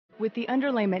With the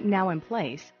underlayment now in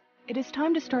place, it is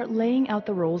time to start laying out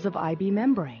the rolls of IB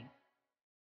membrane.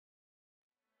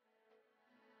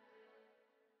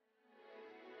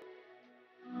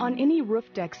 On any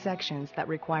roof deck sections that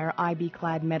require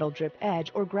IB-clad metal drip edge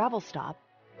or gravel stop,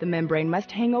 the membrane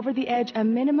must hang over the edge a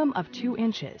minimum of 2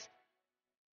 inches.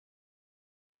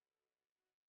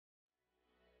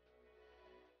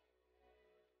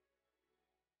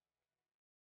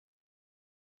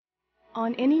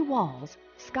 On any walls,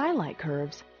 skylight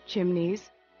curves,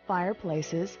 chimneys,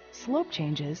 fireplaces, slope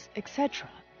changes, etc.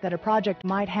 that a project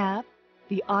might have,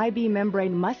 the IB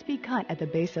membrane must be cut at the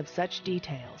base of such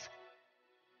details.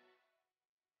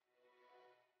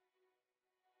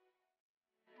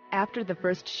 After the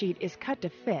first sheet is cut to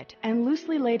fit and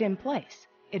loosely laid in place,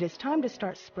 it is time to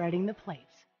start spreading the plates.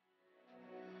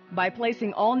 By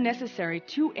placing all necessary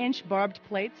 2-inch barbed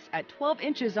plates at 12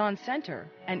 inches on center,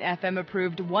 an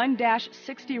FM-approved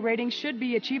 1-60 rating should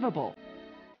be achievable.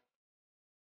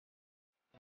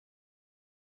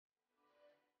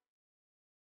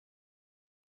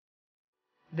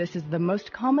 This is the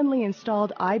most commonly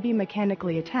installed IB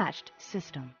mechanically attached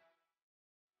system.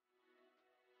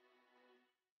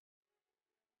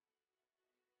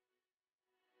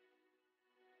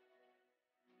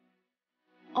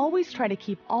 Always try to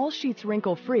keep all sheets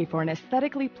wrinkle-free for an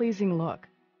aesthetically pleasing look.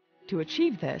 To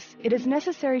achieve this, it is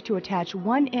necessary to attach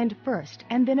one end first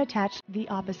and then attach the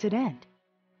opposite end.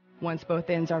 Once both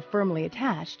ends are firmly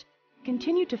attached,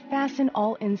 continue to fasten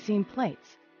all inseam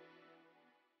plates.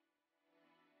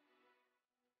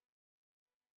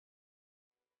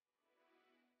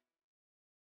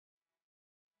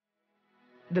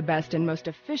 The best and most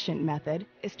efficient method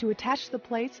is to attach the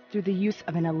plates through the use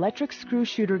of an electric screw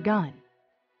shooter gun.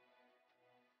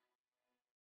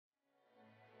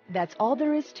 That's all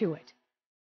there is to it.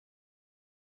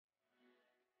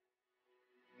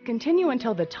 Continue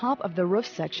until the top of the roof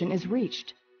section is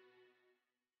reached.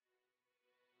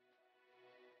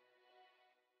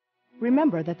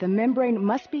 Remember that the membrane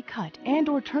must be cut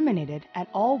and/or terminated at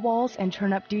all walls and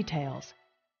turn-up details.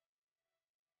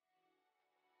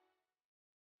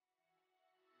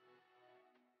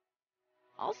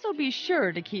 Also be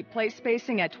sure to keep plate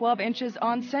spacing at 12 inches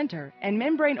on center and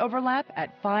membrane overlap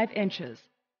at 5 inches.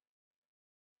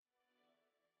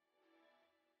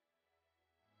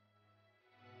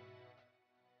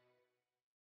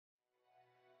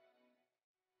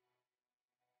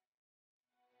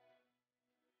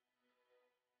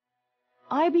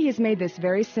 IB has made this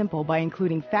very simple by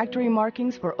including factory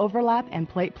markings for overlap and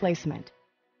plate placement.